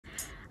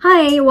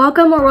Hi,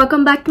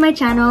 welcome back to my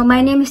channel.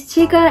 My name is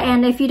Chika,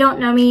 and if you don't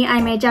know me,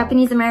 I'm a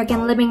Japanese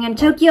American living in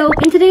Tokyo.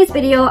 In today's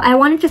video, I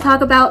wanted to talk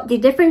about the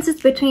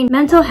differences between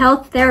mental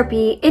health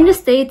therapy in the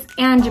States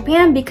and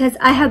Japan because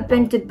I have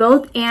been to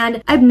both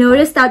and I've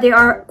noticed that there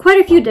are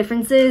quite a few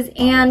differences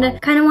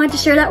and kind of wanted to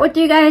share that with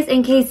you guys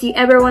in case you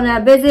ever want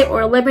to visit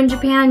or live in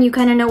Japan, you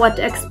kind of know what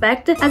to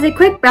expect. As a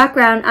quick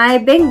background,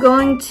 I've been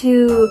going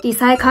to the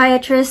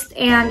psychiatrist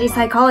and the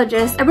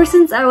psychologist ever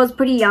since I was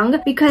pretty young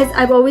because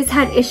I've always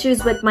had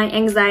issues with my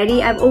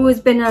anxiety. I've always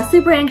been a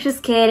super anxious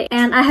kid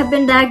and I have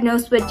been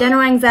diagnosed with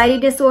general anxiety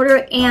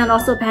disorder and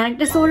also panic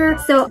disorder.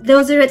 So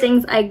those are the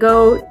things I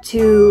go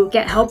to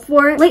get help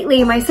for.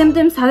 Lately, my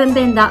symptoms haven't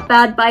been that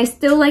bad, but I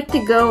still like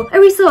to go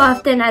every so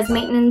often as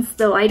maintenance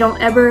so I don't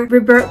ever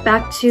revert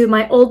back to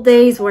my old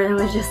days where I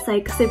was just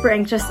like super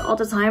anxious all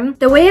the time.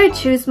 The way I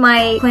choose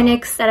my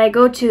clinics that I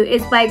go to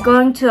is by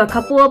going to a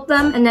couple of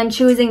them and then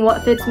choosing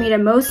what fits me the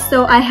most.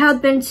 So I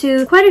have been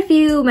to quite a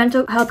few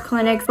mental health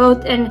clinics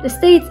both in the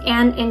States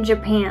and in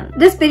Japan.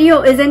 This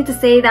video isn't to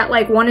say that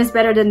like one is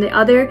better than the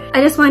other.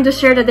 I just wanted to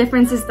share the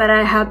differences that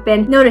I have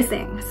been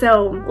noticing.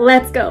 So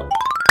let's go.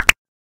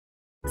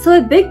 So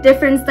a big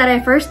difference that I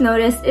first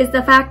noticed is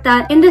the fact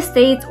that in the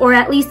States, or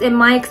at least in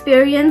my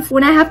experience,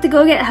 when I have to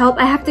go get help,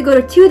 I have to go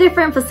to two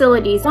different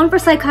facilities. One for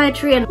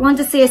psychiatry and one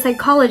to see a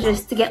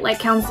psychologist to get like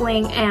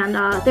counseling and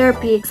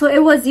therapy. So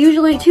it was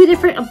usually two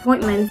different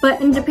appointments.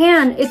 But in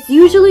Japan, it's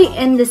usually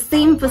in the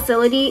same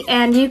facility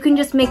and you can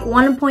just make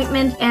one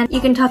appointment and you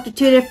can talk to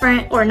two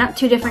different, or not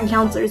two different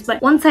counselors,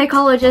 but one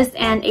psychologist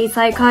and a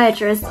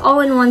psychiatrist all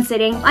in one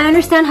sitting. I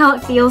understand how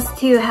it feels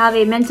to have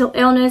a mental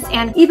illness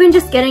and even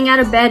just getting out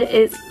of bed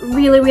is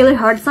really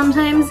hard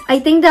sometimes. I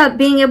think that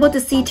being able to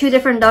see two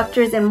different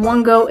doctors in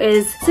one go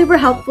is super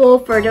helpful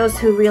for those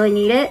who really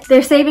need it.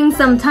 They're saving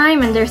some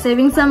time and they're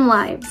saving some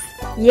lives.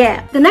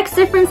 Yeah. The next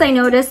difference I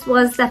noticed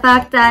was the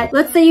fact that,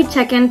 let's say you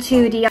check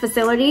into the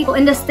facility. Well,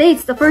 in the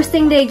States, the first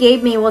thing they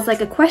gave me was like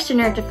a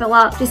questionnaire to fill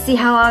out to see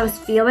how I was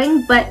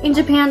feeling. But in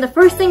Japan, the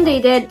first thing they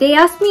did, they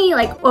asked me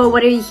like, oh,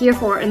 what are you here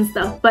for and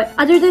stuff. But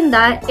other than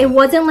that, it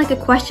wasn't like a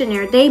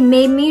questionnaire. They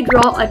made me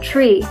draw a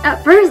tree.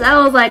 At first,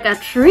 I was like, a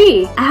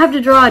tree? I have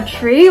to draw a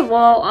tree?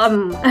 Well,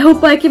 I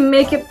hope I can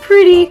make it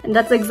pretty. And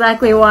that's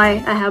exactly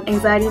why I have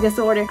anxiety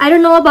disorder. I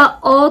don't know about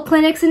all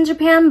clinics in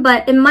Japan,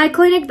 but in my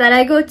clinic that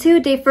I go to,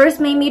 they first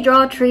made me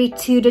draw a tree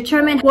to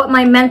determine what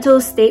my mental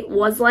state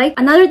was like.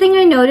 Another thing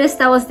I noticed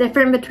that was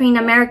different between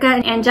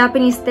American and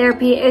Japanese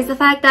therapy is the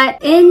fact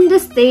that in the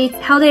States,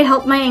 how they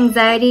helped my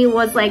anxiety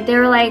was like, they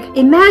were like,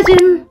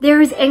 imagine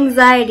there's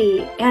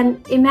anxiety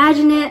and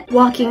imagine it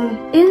walking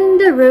in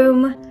the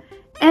room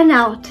and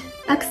out.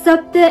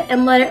 Accept it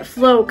and let it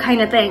flow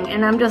kind of thing.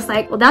 And I'm just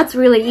like, well, that's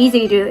really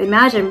easy to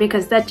imagine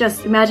because that's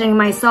just imagining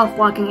myself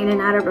walking in and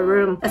out of a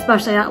room,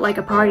 especially at like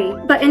a party.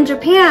 But in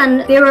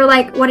Japan, they were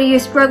like, what are you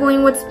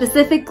struggling with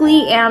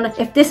specifically? And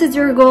if this is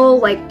your goal,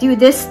 like do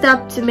this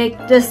step to make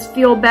this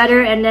feel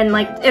better and then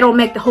like it'll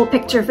make the whole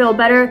picture feel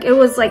better. It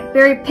was like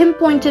very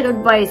pinpointed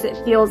advice, it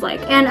feels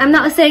like. And I'm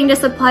not saying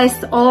this applies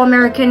to all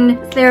American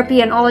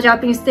therapy and all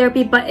Japanese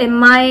therapy, but in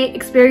my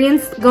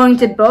experience going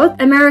to both,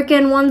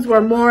 American ones were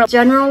more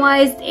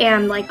generalized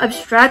and like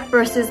abstract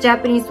versus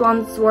Japanese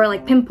ones were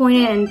like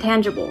pinpointed and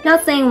tangible.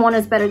 Not saying one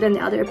is better than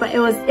the other, but it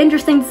was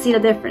interesting to see the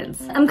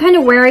difference. I'm kind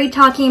of wary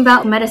talking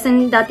about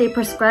medicine that they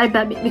prescribe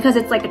because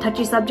it's like a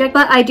touchy subject,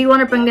 but I do want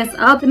to bring this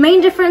up. The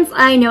main difference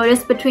I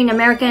noticed between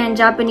American and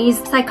Japanese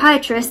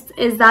psychiatrists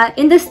is that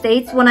in the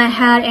States, when I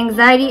had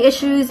anxiety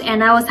issues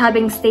and I was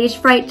having stage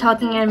fright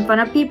talking in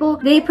front of people,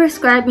 they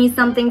prescribed me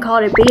something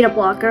called a beta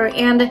blocker.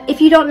 And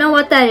if you don't know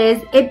what that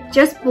is, it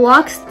just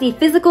blocks the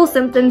physical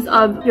symptoms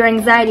of your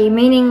anxiety,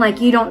 meaning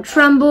like you don't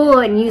tremble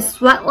and you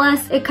sweat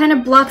less. It kind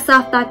of blocks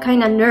off that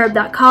kind of nerve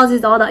that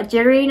causes all that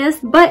jitteriness,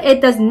 but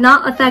it does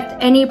not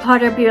affect any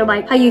part of your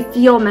like how you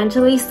feel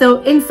mentally.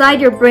 So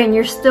inside your brain,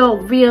 you're still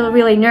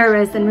really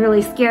nervous and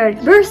really scared.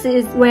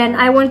 Versus when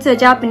I went to a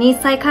Japanese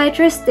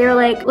psychiatrist, they're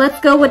like,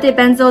 let's go with the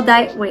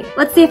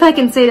let's see if I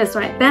can say this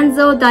right.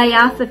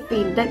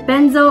 Benzodiazepine.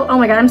 Oh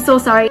my god, I'm so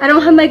sorry. I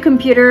don't have my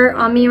computer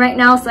on me right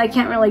now, so I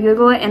can't really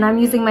Google it, and I'm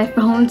using my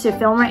phone to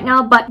film right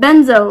now, but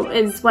benzo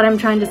is what I'm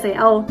trying to say.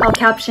 I'll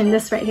caption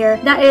this right here.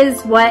 That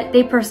is what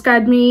they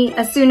prescribed me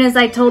as soon as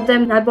I told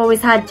them I've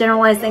always had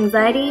generalized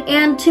anxiety.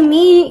 And to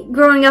me,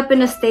 growing up in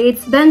the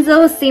States,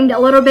 benzo seemed a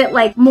little bit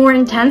like more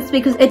intense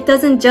because it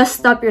doesn't just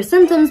stop your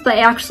symptoms, but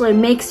it actually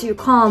makes you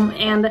calm.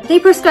 And they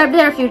prescribed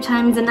it a few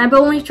times, and I've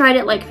only tried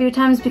it like a few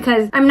times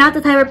because I'm not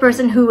the type of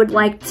person who would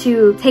like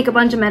to take a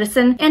bunch of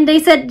medicine. And they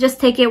said just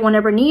take it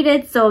whenever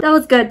needed, so that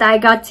was good that I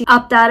got to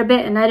opt out a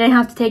bit and I didn't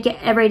have to take it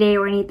every day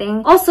or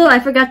anything. Also, I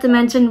forgot to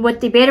mention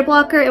with the beta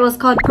blocker, it was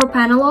called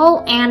propranolol.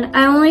 Tylenol, and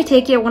I only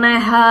take it when I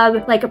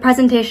have like a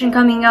presentation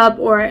coming up,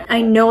 or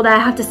I know that I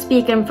have to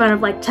speak in front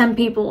of like 10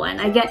 people and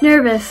I get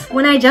nervous.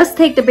 When I just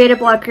take the beta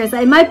blockers,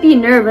 I might be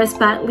nervous,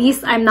 but at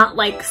least I'm not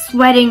like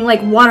sweating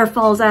like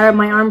waterfalls out of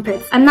my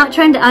armpits. I'm not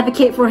trying to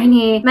advocate for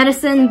any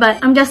medicine,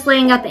 but I'm just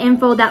laying out the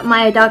info that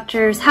my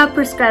doctors have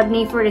prescribed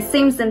me for the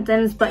same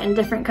symptoms but in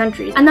different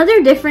countries.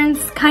 Another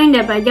difference, kind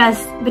of I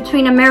guess,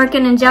 between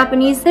American and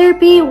Japanese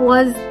therapy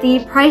was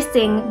the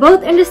pricing.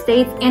 Both in the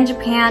States and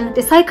Japan,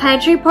 the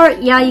psychiatry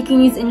part, yeah, you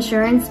can use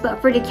insurance,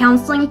 but for the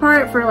counseling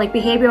part, for like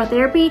behavioral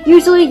therapy,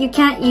 usually you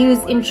can't use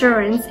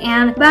insurance.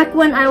 And back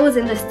when I was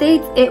in the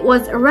States, it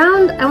was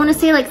around, I want to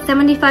say like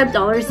 $75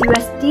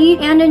 USD,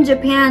 and in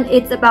Japan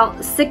it's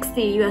about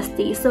 60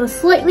 USD, so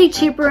slightly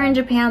cheaper in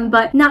Japan,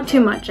 but not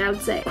too much, I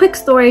would say. Quick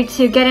story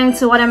to get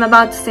into what I'm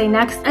about to say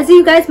next. As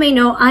you guys may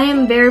know, I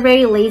am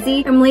very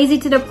lazy. I'm lazy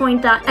to the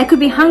point that I could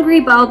be hungry,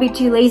 but I'll be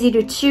too lazy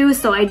to chew,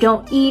 so I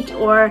don't eat,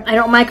 or I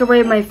don't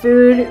microwave my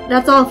food.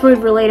 That's all food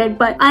related,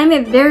 but I'm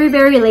a very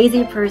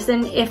lazy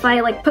person. If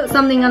I like put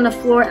something on the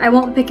floor, I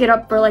won't pick it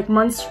up for like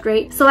months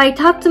straight. So I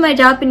talked to my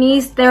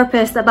Japanese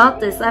therapist about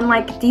this. I'm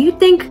like, do you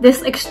think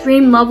this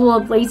extreme level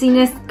of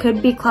laziness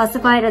could be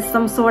classified as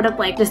some sort of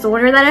like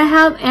disorder that I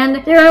have?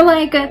 And they're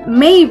like,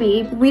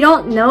 maybe, we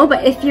don't know,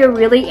 but if you're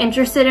really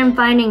interested in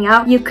finding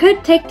out, you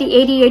could take the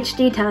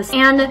ADHD test.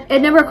 And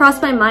it never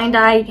crossed my mind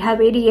that I have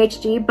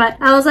ADHD, but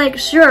I was like,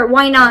 sure,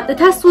 why not? The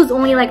test was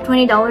only like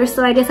 $20,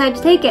 so I decided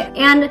to take it.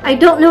 And I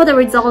don't know the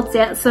results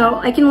yet, so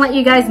I can let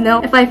you guys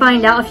know if I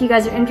find out, if you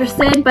guys are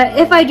interested. But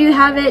if I do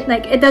have it,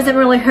 like, it doesn't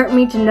really hurt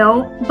me to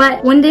know.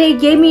 But when they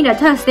gave me the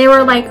test, they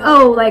were like,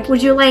 oh, like,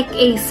 would you like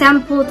a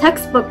sample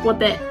textbook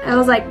with it? I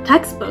was like,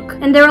 textbook?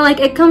 And they were like,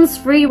 it comes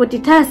free with the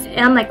test.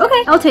 And I'm like,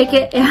 okay, I'll take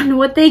it. And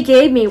what they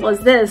gave me was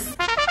this.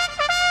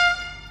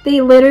 They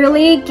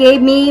literally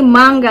gave me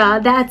manga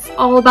that's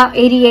all about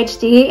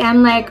ADHD, and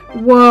I'm like,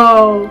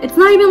 whoa. It's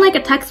not even like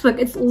a textbook,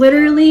 it's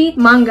literally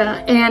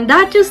manga, and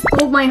that just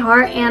stole my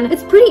heart, and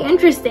it's pretty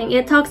interesting.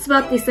 It talks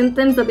about the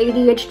symptoms of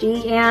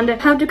ADHD and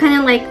how to kind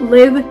of like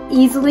live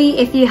easily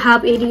if you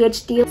have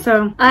ADHD.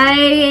 So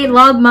I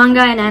love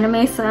manga and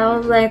anime, so I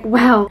was like,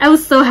 wow. I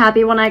was so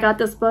happy when I got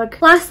this book.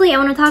 Lastly, I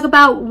want to talk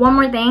about one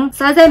more thing.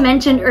 So as I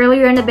mentioned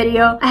earlier in the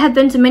video, I have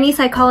been to many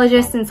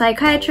psychologists and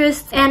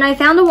psychiatrists, and I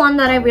found the one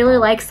that I really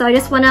like. So I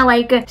just want to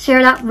like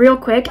share that real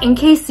quick in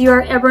case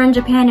you're ever in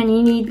Japan and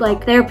you need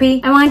like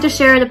therapy. I wanted to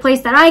share the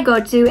place that I go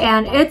to,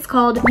 and it's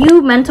called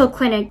You Mental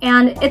Clinic,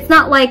 and it's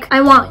not like I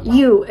want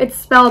you, it's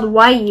spelled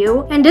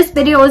YU. And this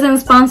video isn't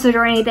sponsored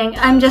or anything,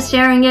 I'm just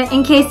sharing it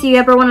in case you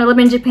ever want to live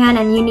in Japan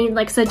and you need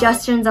like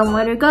suggestions on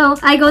where to go.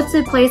 I go to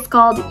a place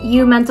called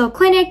You Mental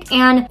Clinic,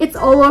 and it's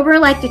all over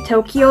like the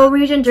Tokyo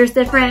region. There's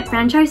different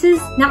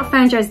franchises, not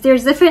franchise,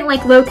 there's different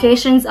like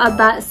locations of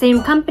that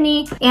same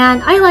company,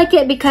 and I like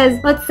it because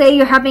let's say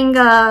you're having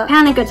a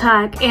panic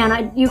attack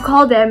and you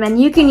call them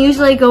and you can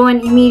usually go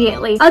in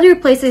immediately. Other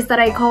places that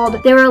I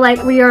called, they were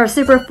like, we are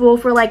super full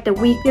for like the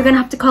week, you're gonna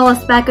have to call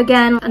us back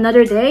again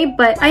another day.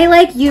 But I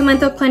like You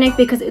Mental Clinic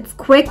because it's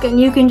quick and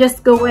you can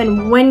just go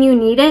in when you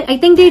need it. I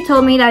think they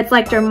told me that it's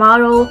like their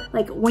motto,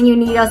 like when you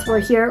need us,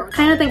 we're here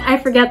kind of thing. I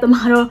forget the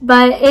motto,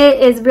 but it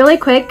is really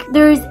quick.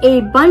 There's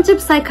a bunch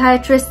of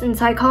psychiatrists and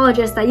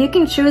psychologists that you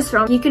can choose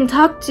from. You can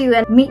talk to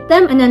and meet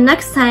them, and then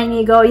next time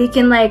you go, you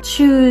can like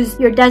choose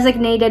your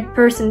designated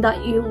person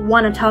that you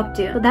want to talk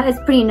to. So that is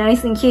pretty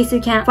nice in case you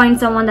can't find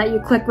someone that you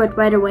click with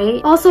right away.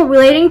 Also,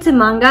 relating to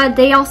manga,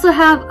 they also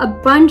have a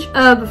bunch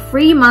of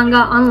free manga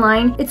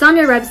online. It's on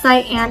their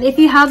website, and if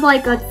you have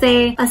like, let's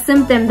say, a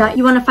symptom that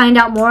you want to find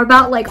out more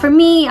about, like for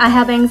me, I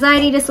have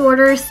anxiety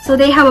disorders, so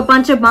they have a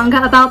bunch of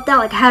manga about that,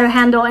 like how to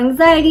handle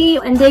anxiety,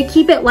 and they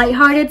keep it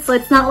lighthearted, so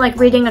it's not like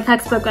reading a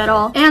textbook at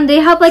all. And they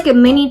have like a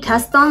mini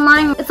test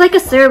online. It's like a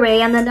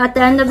survey, and then at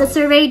the end of the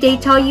survey, they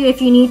tell you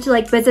if you need to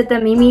like visit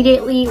them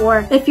immediately,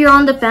 or if you're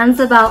on the fence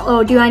about,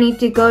 oh, do I need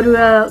to go to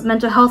a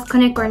mental health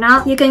clinic or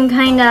not, you can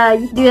kind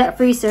of do that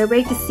free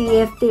survey to see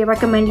if they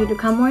recommend you to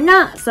come or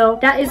not. So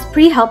that is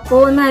pretty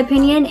helpful in my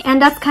opinion,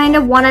 and that's kind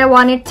of what I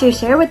wanted to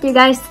share with you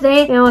guys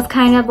today. It was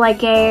kind of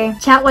like a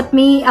chat with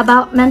me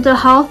about mental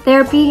health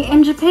therapy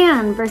in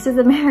Japan versus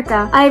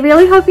America. I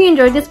really hope you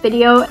enjoyed this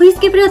video. Please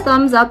give it a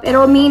thumbs up,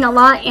 it'll mean a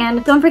lot,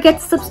 and don't forget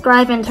to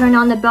subscribe and turn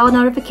on the bell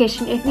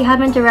notification if you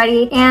haven't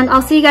already, and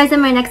I'll see you guys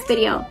in my next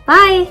video.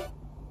 Bye!